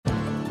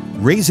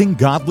Raising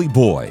Godly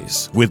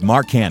Boys with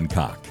Mark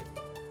Hancock.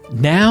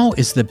 Now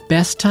is the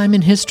best time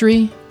in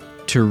history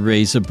to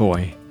raise a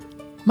boy.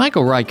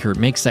 Michael Reichert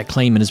makes that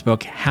claim in his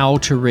book, How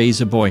to Raise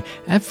a Boy.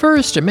 At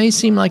first, it may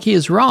seem like he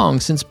is wrong,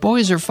 since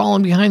boys are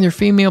falling behind their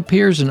female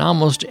peers in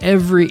almost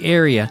every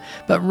area.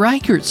 But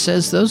Reichert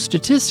says those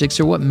statistics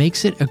are what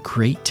makes it a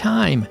great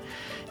time.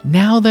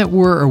 Now that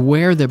we're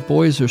aware that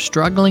boys are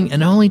struggling,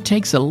 it only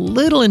takes a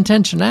little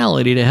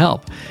intentionality to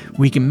help.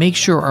 We can make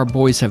sure our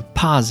boys have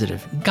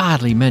positive,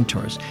 godly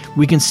mentors.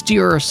 We can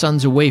steer our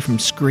sons away from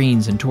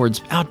screens and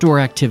towards outdoor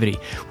activity.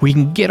 We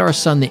can get our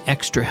son the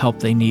extra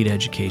help they need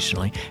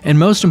educationally. And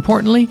most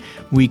importantly,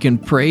 we can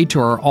pray to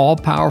our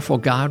all-powerful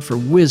God for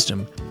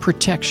wisdom,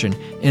 protection,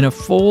 and a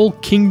full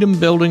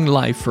kingdom-building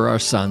life for our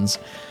sons.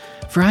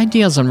 For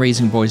ideas on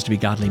raising boys to be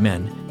godly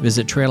men,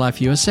 visit Trail Life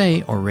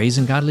USA or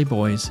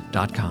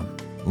raisinggodlyboys.com.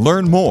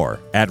 Learn more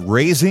at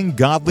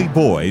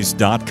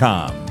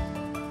raisinggodlyboys.com.